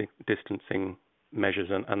distancing measures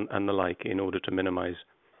and the like in order to minimize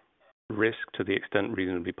risk to the extent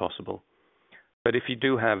reasonably possible. But if you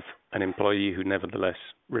do have an employee who nevertheless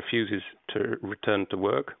refuses to return to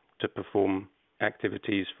work to perform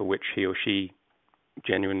activities for which he or she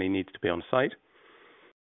genuinely needs to be on site,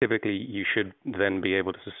 typically you should then be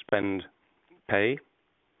able to suspend pay,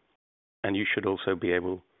 and you should also be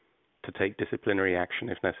able to take disciplinary action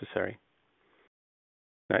if necessary.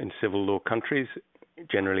 Now, in civil law countries,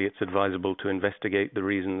 generally it's advisable to investigate the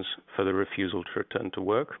reasons for the refusal to return to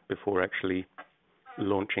work before actually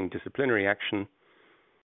launching disciplinary action.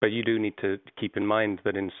 But you do need to keep in mind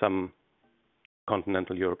that in some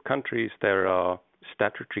continental Europe countries, there are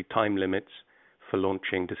statutory time limits for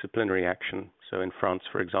launching disciplinary action. So in France,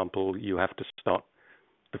 for example, you have to start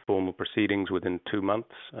the formal proceedings within 2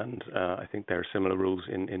 months, and I think there are similar rules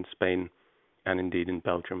in Spain and indeed in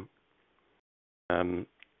Belgium.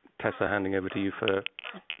 Tessa, handing over to you for a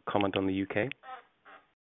comment on the UK.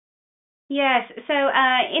 Yes, so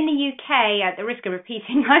in the UK, at the risk of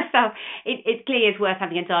repeating myself, it clearly is worth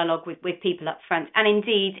having a dialogue with people up front. And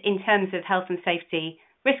indeed, in terms of health and safety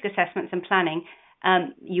risk assessments and planning,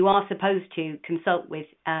 you are supposed to consult with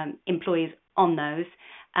employees on those,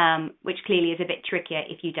 which clearly is a bit trickier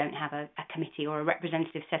if you don't have a committee or a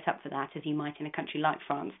representative set up for that, as you might in a country like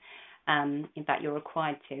France. In fact, you're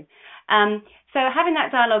required to. So having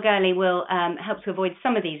that dialogue early will help to avoid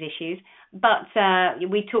some of these issues. But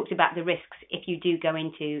we talked about the risks if you do go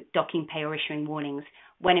into docking pay or issuing warnings,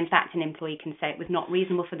 when in fact an employee can say it was not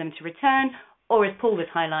reasonable for them to return, or as Paul was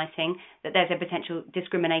highlighting, that there's a potential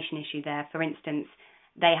discrimination issue there. For instance,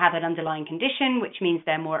 they have an underlying condition, which means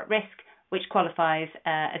they're more at risk, which qualifies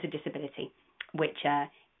as a disability, which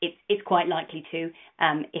it's quite likely to,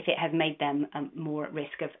 if it has made them more at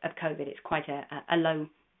risk of COVID. It's quite a low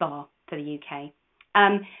bar for the UK.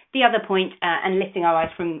 The other point, and lifting our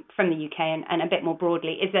eyes from the UK and a bit more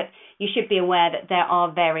broadly, is that you should be aware that there are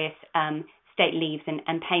various state leaves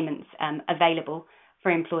and payments available for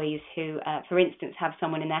employees who, for instance, have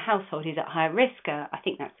someone in their household who's at higher risk. I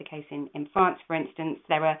think that's the case in France, for instance.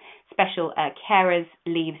 There are special carers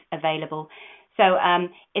leaves available. So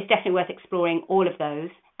it's definitely worth exploring all of those,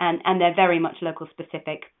 and they're very much local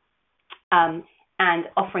specific, and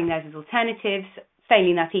offering those as alternatives,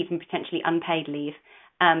 failing that even potentially unpaid leave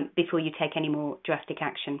before you take any more drastic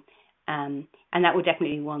action. And that will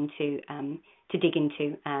definitely be one to dig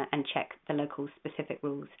into and check the local specific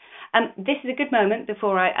rules. This is a good moment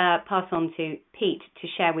before I pass on to Pete to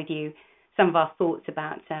share with you some of our thoughts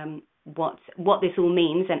about what this all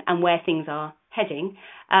means and where things are heading,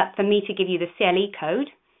 for me to give you the CLE code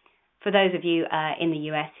for those of you in the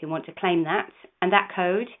US who want to claim that. And that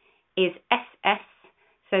code is SS,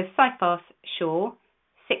 so Seyfarth Shaw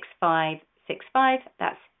 6565.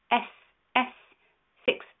 That's SS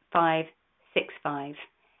 6565.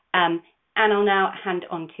 And I'll now hand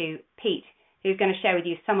on to Pete, who's going to share with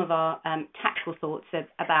you some of our tactical thoughts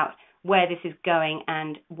about where this is going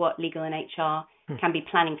and what legal and HR can be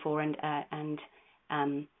planning for and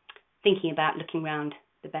thinking about looking round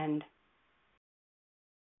the bend.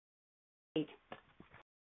 Pete.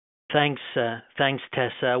 Thanks,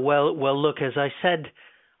 Tessa. Well, look, as I said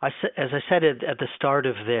at the start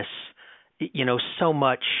of this, so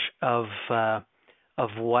much of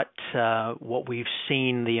what we've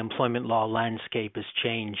seen, the employment law landscape has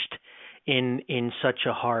changed in such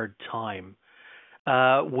a hard time.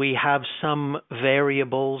 We have some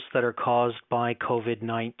variables that are caused by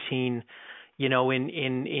COVID-19.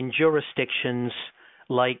 In jurisdictions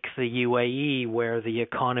like the UAE, where the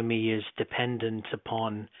economy is dependent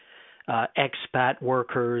upon expat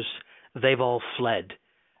workers, they've all fled.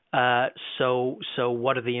 So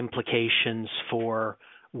what are the implications for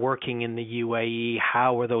working in the UAE?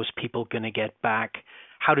 How are those people going to get back?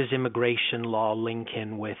 How does immigration law link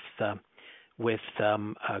in with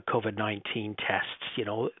COVID-19 tests?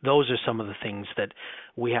 Those are some of the things that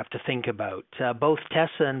we have to think about. Both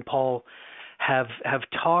Tessa and Paul have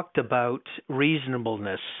talked about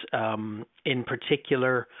reasonableness. In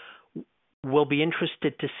particular, we'll be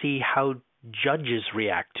interested to see how judges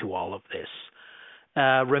react to all of this.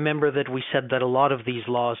 Remember that we said that a lot of these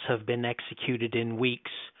laws have been executed in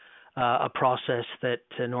weeks, a process that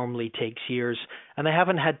normally takes years, and they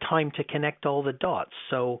haven't had time to connect all the dots.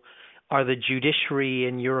 So are the judiciary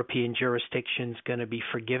in European jurisdictions going to be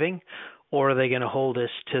forgiving, or are they going to hold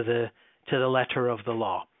us to the letter of the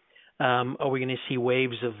law? Are we going to see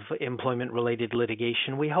waves of employment-related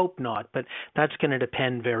litigation? We hope not, but that's going to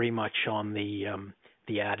depend very much on the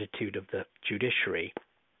attitude of the judiciary.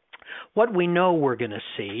 What we know we're going to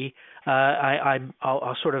see,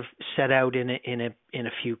 I'll sort of set out in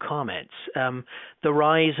a few comments. The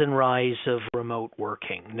rise of remote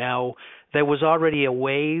working. Now, there was already a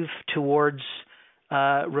wave towards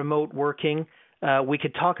remote working. We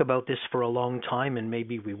could talk about this for a long time, and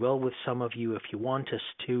maybe we will with some of you if you want us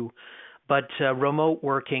to. But remote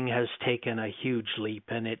working has taken a huge leap,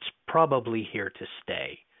 and it's probably here to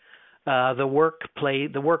stay.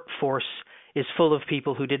 The workforce is full of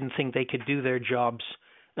people who didn't think they could do their jobs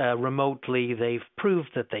remotely. They've proved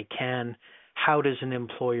that they can. How does an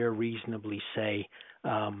employer reasonably say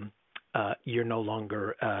you're no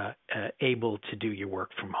longer able to do your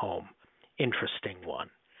work from home? Interesting one.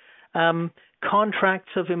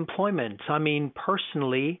 Contracts of employment. I mean,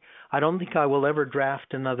 personally, I don't think I will ever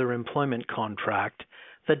draft another employment contract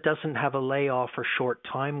that doesn't have a layoff or short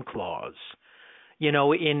time clause. You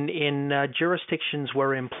know, in jurisdictions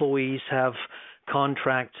where employees have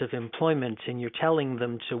contracts of employment and you're telling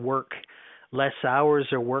them to work less hours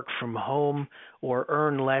or work from home or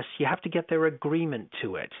earn less, you have to get their agreement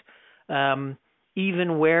to it.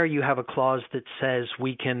 Even where you have a clause that says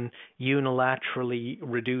we can unilaterally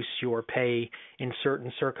reduce your pay in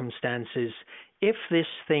certain circumstances, if this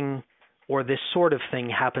thing or this sort of thing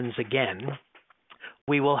happens again,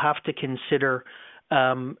 we will have to consider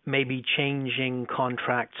maybe changing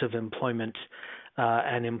contracts of employment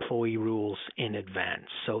and employee rules in advance.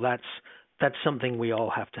 So that's something we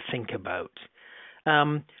all have to think about.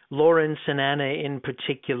 Lawrence and Anna in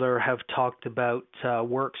particular have talked about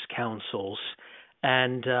works councils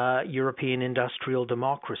and European industrial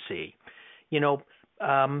democracy. You know,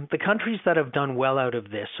 the countries that have done well out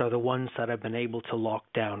of this are the ones that have been able to lock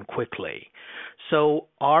down quickly. So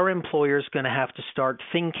are employers going to have to start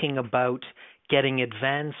thinking about getting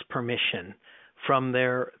advance permission from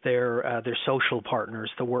their social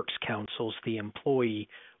partners, the works councils, the employee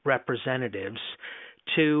representatives,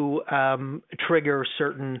 to trigger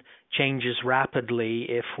certain changes rapidly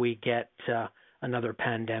if we get another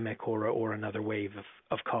pandemic or another wave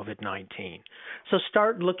of COVID-19. So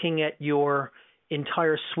start looking at your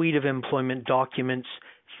entire suite of employment documents.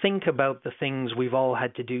 Think about the things we've all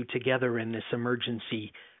had to do together in this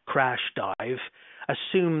emergency crash dive.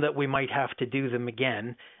 Assume that we might have to do them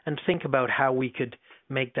again and think about how we could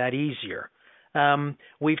make that easier.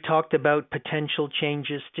 We've talked about potential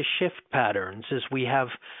changes to shift patterns as we have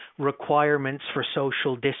requirements for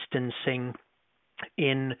social distancing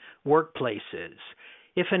in workplaces.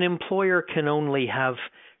 If an employer can only have,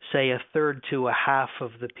 say, a third to a half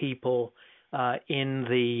of the people in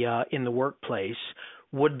the workplace,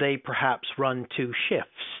 would they perhaps run 2 shifts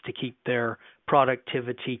to keep their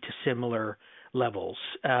productivity to similar levels?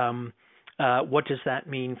 What does that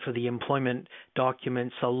mean for the employment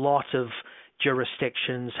documents? A lot of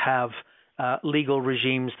jurisdictions have legal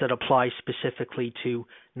regimes that apply specifically to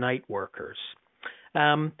night workers.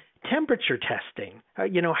 Temperature testing,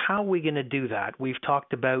 how are we going to do that? We've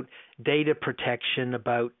talked about data protection,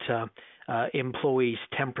 about employees'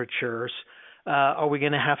 temperatures. Are we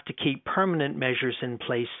going to have to keep permanent measures in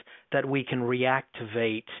place that we can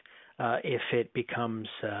reactivate if it becomes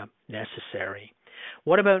necessary?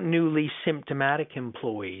 What about newly symptomatic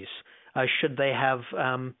employees? Should they have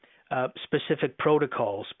specific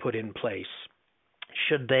protocols put in place?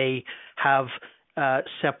 Should they have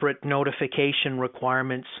separate notification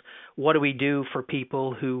requirements? What do we do for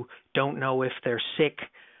people who don't know if they're sick,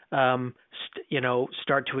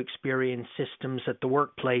 start to experience symptoms at the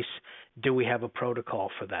workplace? Do we have a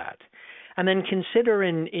protocol for that? And then consider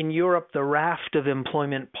in Europe the raft of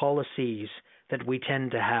employment policies that we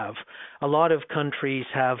tend to have. A lot of countries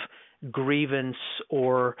have grievance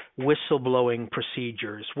or whistleblowing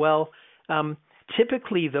procedures. Well,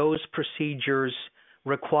 typically those procedures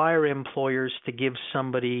require employers to give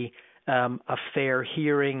somebody a fair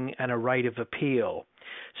hearing and a right of appeal.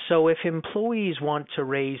 So if employees want to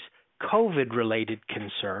raise COVID-related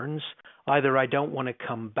concerns, either I don't want to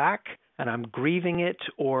come back and I'm grieving it,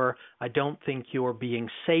 or I don't think you're being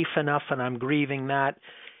safe enough and I'm grieving that,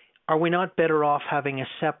 are we not better off having a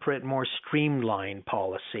separate, more streamlined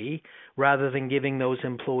policy rather than giving those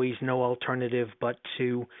employees no alternative but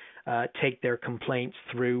to take their complaints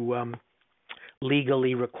through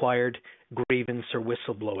legally required grievance or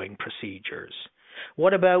whistleblowing procedures?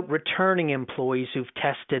 What about returning employees who've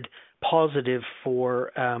tested positive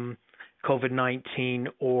for COVID-19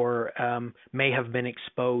 or may have been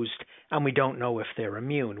exposed and we don't know if they're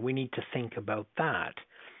immune? We need to think about that.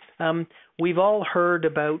 We've all heard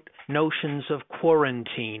about notions of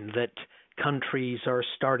quarantine that countries are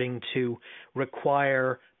starting to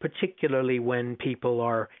require, particularly when people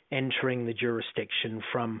are entering the jurisdiction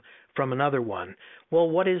from another one. Well,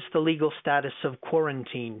 what is the legal status of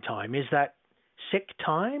quarantine time? Is that sick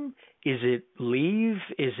time? Is it leave?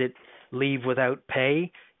 Is it leave without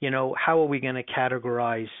pay? How are we going to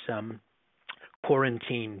categorize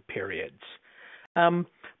quarantine periods?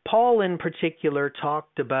 Paul in particular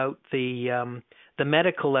talked about the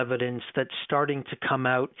medical evidence that's starting to come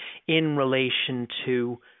out in relation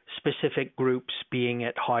to specific groups being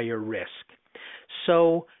at higher risk.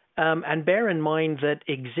 So And bear in mind that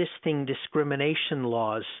existing discrimination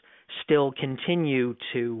laws still continue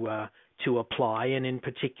to apply, and in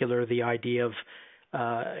particular the idea of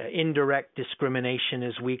indirect discrimination,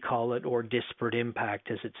 as we call it, or disparate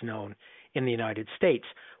impact, as it's known in the United States.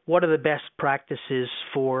 What are the best practices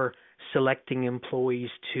for selecting employees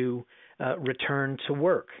to return to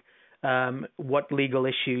work? What legal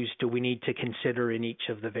issues do we need to consider in each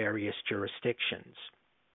of the various jurisdictions?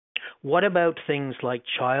 What about things like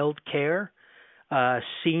child care,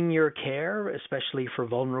 senior care, especially for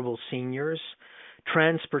vulnerable seniors,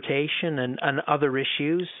 transportation and other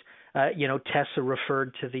issues? Tessa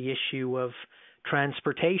referred to the issue of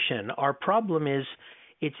transportation. Our problem is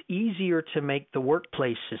it's easier to make the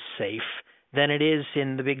workplaces safe than it is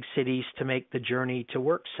in the big cities to make the journey to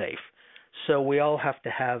work safe. So we all have to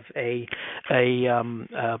have a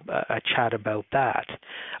chat about that.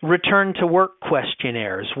 Return to work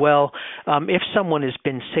questionnaires. Well, if someone has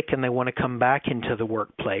been sick and they want to come back into the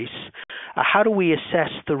workplace, how do we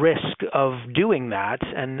assess the risk of doing that,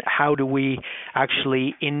 and how do we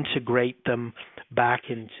actually integrate them back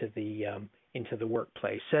into the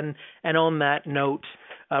workplace? And on that note,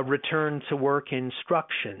 return to work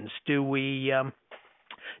instructions. Do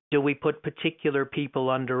we put particular people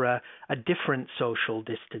under a different social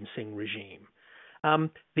distancing regime?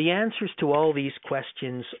 The answers to all these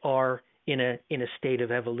questions are in a state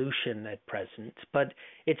of evolution at present, but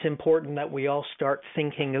it's important that we all start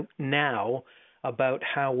thinking now about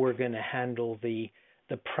how we're going to handle the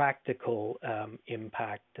practical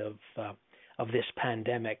impact of this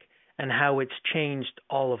pandemic and how it's changed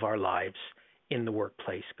all of our lives in the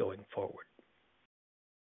workplace going forward.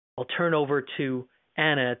 I'll turn over to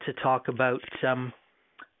Anna to talk about some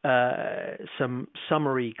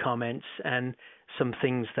summary comments and some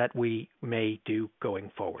things that we may do going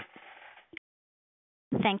forward.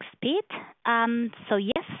 Thanks, Pete. So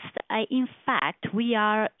yes, in fact, we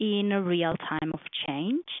are in a real time of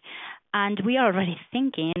change, and we are already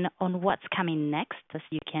thinking on what's coming next, as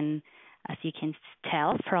you can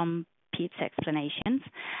tell from Pete's explanations,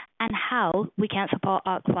 and how we can support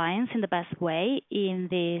our clients in the best way in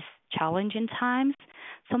these challenging times.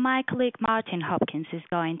 So my colleague Martin Hopkins is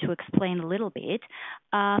going to explain a little bit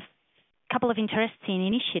a couple of interesting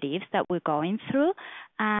initiatives that we're going through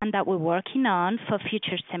and that we're working on for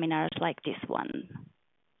future seminars like this one.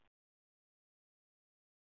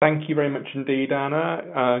 Thank you very much indeed,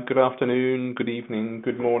 Anna. Good afternoon, good evening,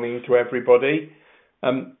 good morning to everybody.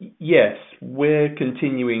 Yes, we're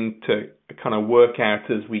continuing to kind of work out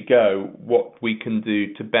as we go what we can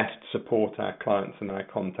do to best support our clients and our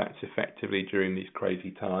contacts effectively during these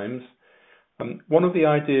crazy times. One of the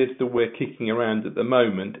ideas that we're kicking around at the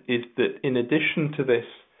moment is that in addition to this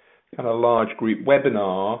kind of large group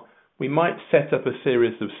webinar, we might set up a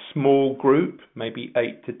series of small group, maybe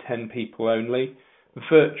 8 to 10 people only,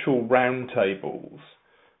 virtual roundtables.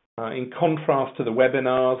 In contrast to the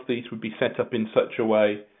webinars, these would be set up in such a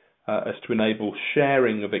way as to enable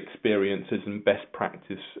sharing of experiences and best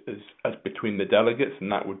practice as between the delegates,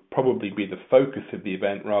 and that would probably be the focus of the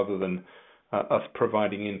event rather than us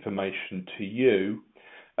providing information to you.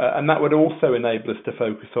 And that would also enable us to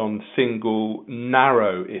focus on single,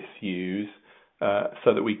 narrow issues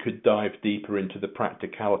so that we could dive deeper into the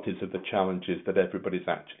practicalities of the challenges that everybody's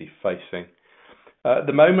actually facing. At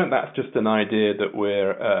the moment, that's just an idea that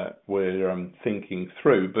we're thinking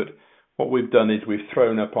through, but what we've done is we've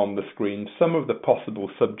thrown up on the screen some of the possible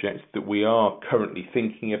subjects that we are currently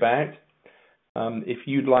thinking about. If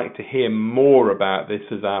you'd like to hear more about this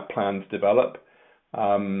as our plans develop,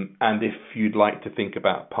 and if you'd like to think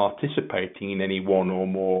about participating in any one or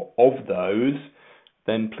more of those,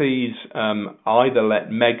 then please either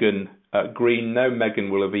let Megan Green know.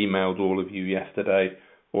 Megan will have emailed all of you yesterday,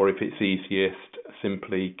 or if it's easiest,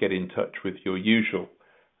 simply get in touch with your usual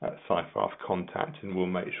Seyfarth contact and we'll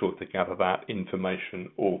make sure to gather that information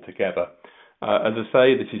all together. As I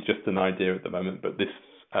say, this is just an idea at the moment, but this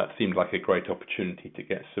seemed like a great opportunity to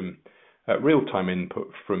get some real-time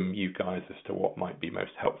input from you guys as to what might be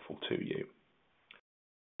most helpful to you.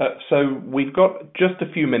 So we've got just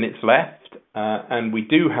a few minutes left, and we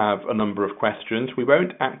do have a number of questions. We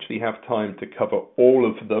won't actually have time to cover all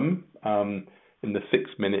of them in the 6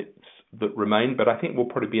 minutes that remain, but I think we'll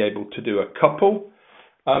probably be able to do a couple.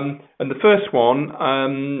 And the first one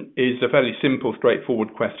is a fairly simple,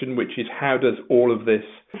 straightforward question, which is how does all of this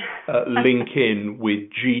link in with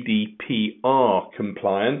GDPR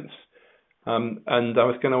compliance? And I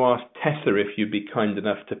was going to ask Tessa if you'd be kind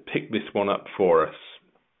enough to pick this one up for us.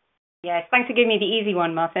 Yes, thanks for giving me the easy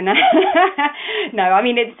one, Martin. No, I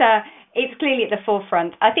mean, it's clearly at the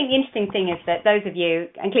forefront. I think the interesting thing is that those of you,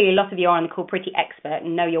 and clearly a lot of you are on the call pretty expert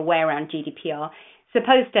and know your way around GDPR,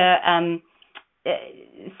 supposed to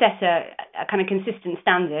set a kind of consistent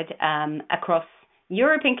standard across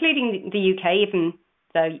Europe, including the UK, even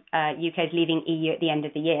though UK is leaving EU at the end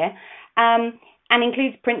of the year, and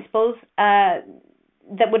includes principles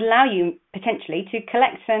that would allow you potentially to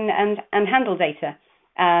collect and handle data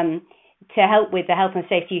to help with the health and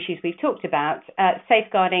safety issues we've talked about.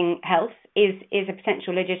 Safeguarding health is a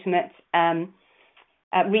potential legitimate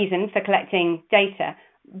reason for collecting data.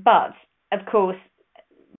 But, of course,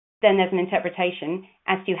 then there's an interpretation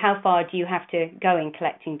as to how far do you have to go in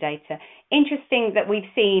collecting data. Interesting that we've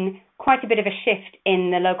seen quite a bit of a shift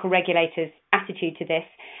in the local regulators' attitude to this.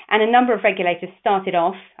 And a number of regulators started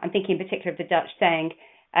off, I'm thinking in particular of the Dutch, saying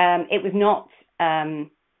it was not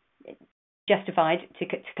justified to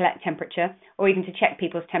collect temperature or even to check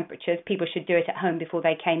people's temperatures. People should do it at home before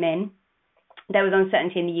they came in. There was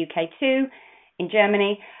uncertainty in the UK too, in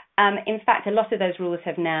Germany. In fact, a lot of those rules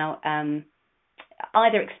have now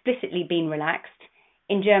either explicitly been relaxed,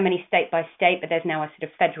 in Germany state by state, but there's now a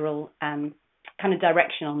sort of federal kind of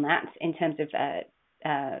direction on that in terms of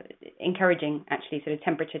encouraging actually sort of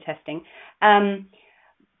temperature testing.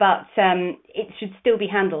 But it should still be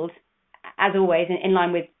handled, as always, in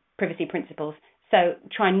line with privacy principles. So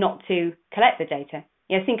try not to collect the data.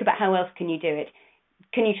 Think about how else can you do it.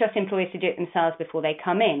 Can you trust employees to do it themselves before they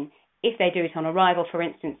come in? If they do it on arrival, for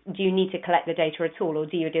instance, do you need to collect the data at all, or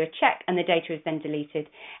do you do a check and the data is then deleted?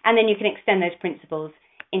 And then you can extend those principles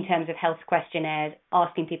in terms of health questionnaires,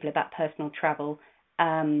 asking people about personal travel,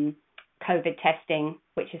 COVID testing,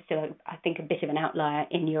 which is still, I think, a bit of an outlier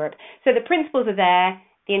in Europe. So the principles are there.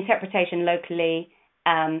 The interpretation locally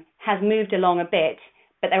has moved along a bit,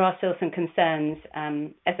 but there are still some concerns,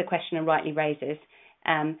 as the questioner rightly raises,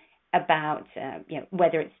 about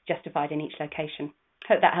whether it's justified in each location.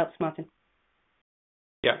 Hope that helps, Martin.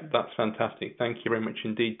 Yeah, that's fantastic. Thank you very much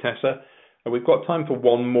indeed, Tessa. We've got time for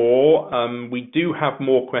one more. We do have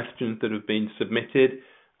more questions that have been submitted.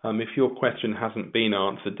 If your question hasn't been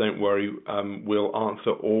answered, don't worry. We'll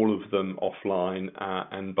answer all of them offline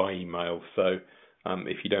and by email. So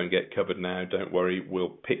if you don't get covered now, don't worry. We'll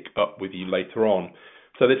pick up with you later on.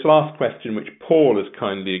 So this last question, which Paul has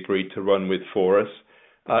kindly agreed to run with for us,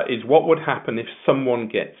 is what would happen if someone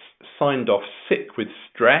gets signed off sick with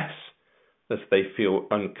stress as they feel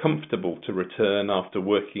uncomfortable to return after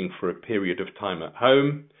working for a period of time at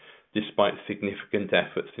home, despite significant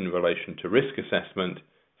efforts in relation to risk assessment,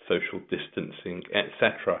 social distancing,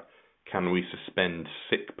 etc. Can we suspend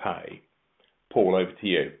sick pay? Paul, over to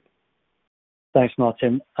you. Thanks,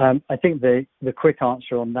 Martin. I think the quick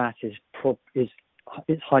answer on that is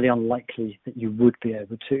it's highly unlikely that you would be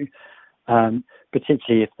able to.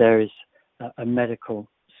 Particularly if there is a medical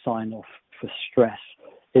sign-off for stress.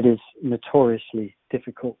 It is notoriously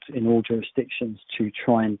difficult in all jurisdictions to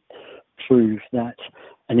try and prove that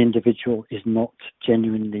an individual is not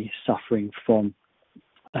genuinely suffering from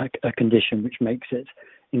a condition which makes it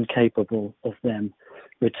incapable of them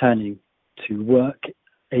returning to work,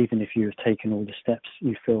 even if you have taken all the steps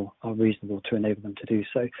you feel are reasonable to enable them to do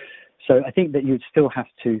so. So I think that you'd still have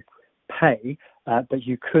to pay, but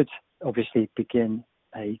you could obviously begin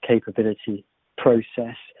a capability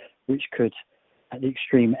process, which could, at the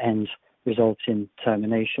extreme end, result in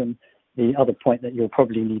termination. The other point that you'll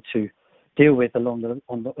probably need to deal with along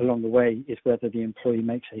the way is whether the employee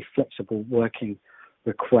makes a flexible working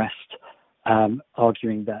request,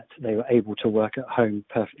 arguing that they were able to work at home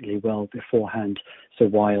perfectly well beforehand. So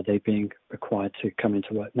why are they being required to come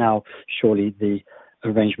into work now? Surely the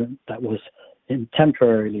arrangement that was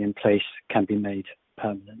temporarily in place can be made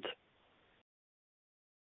permanent.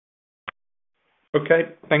 Okay,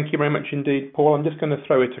 thank you very much indeed, Paul. I'm just going to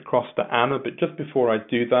throw it across to Anna, but just before I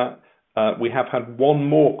do that, we have had one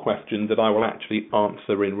more question that I will actually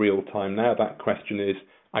answer in real time now. That question is,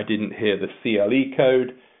 I didn't hear the CLE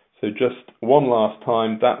code, so just one last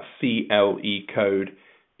time, that CLE code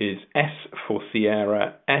is S for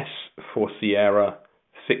Sierra, S for Sierra,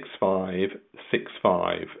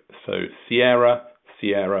 6565. So Sierra,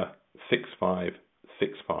 Sierra,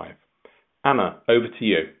 6565. Anna, over to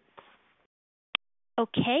you.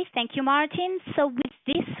 Okay, thank you, Martin. So with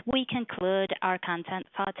this, we conclude our content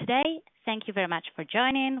for today. Thank you very much for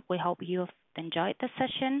joining. We hope you've enjoyed the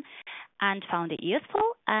session and found it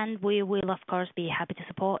useful. And we will, of course, be happy to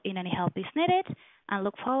support in any help is needed and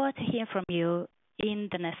look forward to hearing from you in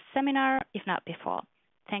the next seminar, if not before.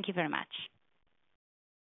 Thank you very much.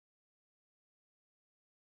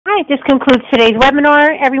 All right, this concludes today's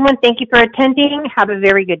webinar. Everyone, thank you for attending. Have a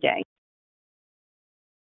very good day.